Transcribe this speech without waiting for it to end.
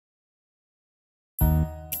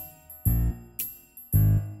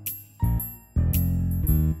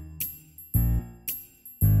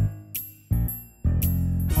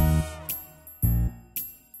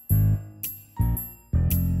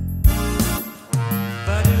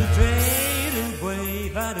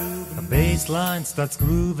bass line starts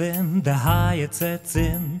grooving, the hi-hat sets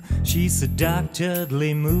in. She's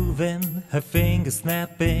seductively moving, her fingers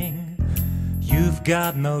snapping. You've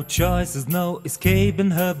got no choice, there's no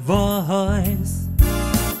escaping her voice.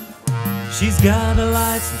 She's got a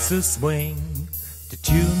license to swing, the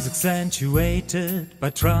tune's accentuated by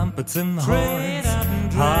trumpets and horns,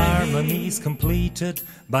 harmonies completed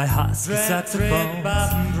by husky saxophones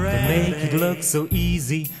that make it look so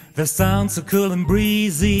easy. They sound so cool and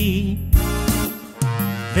breezy.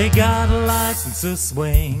 They got a license to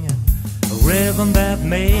swing, a rhythm that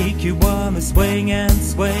make you wanna swing and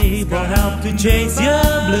sway, will help to chase your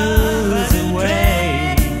blues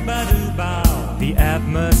away. The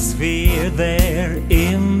atmosphere there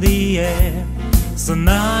in the air, so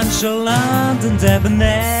nonchalant and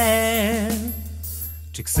debonair.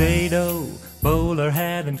 Tuxedo, bowler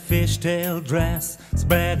hat and fishtail dress,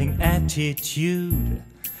 spreading attitude,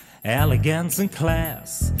 elegance and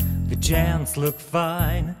class. The gents look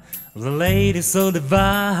fine, the ladies so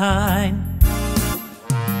divine.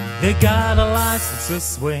 They got a license to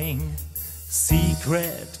swing,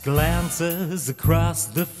 secret glances across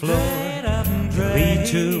the floor lead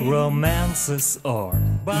to romances or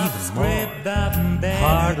even more.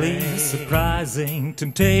 Hardly surprising,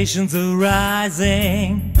 temptations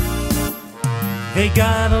arising. They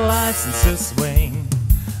got a license to swing,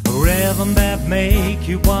 a rhythm that make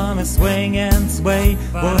you wanna swing and sway,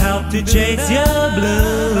 will help to chase your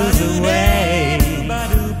blues away.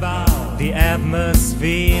 The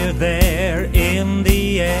atmosphere there in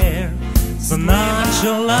the air, so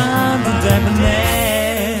nonchalant and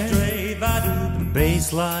debonair. The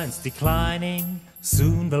bass line's declining,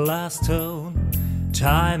 soon the last tone.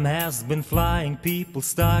 Time has been flying, people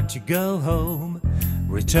start to go home,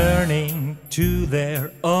 returning to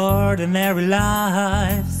their ordinary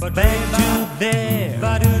lives, back to their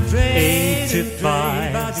 8 to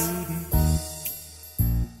 5.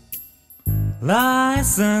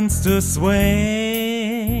 License to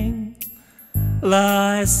swing,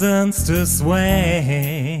 license to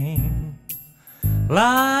swing,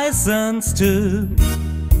 license to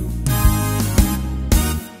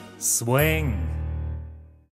swing.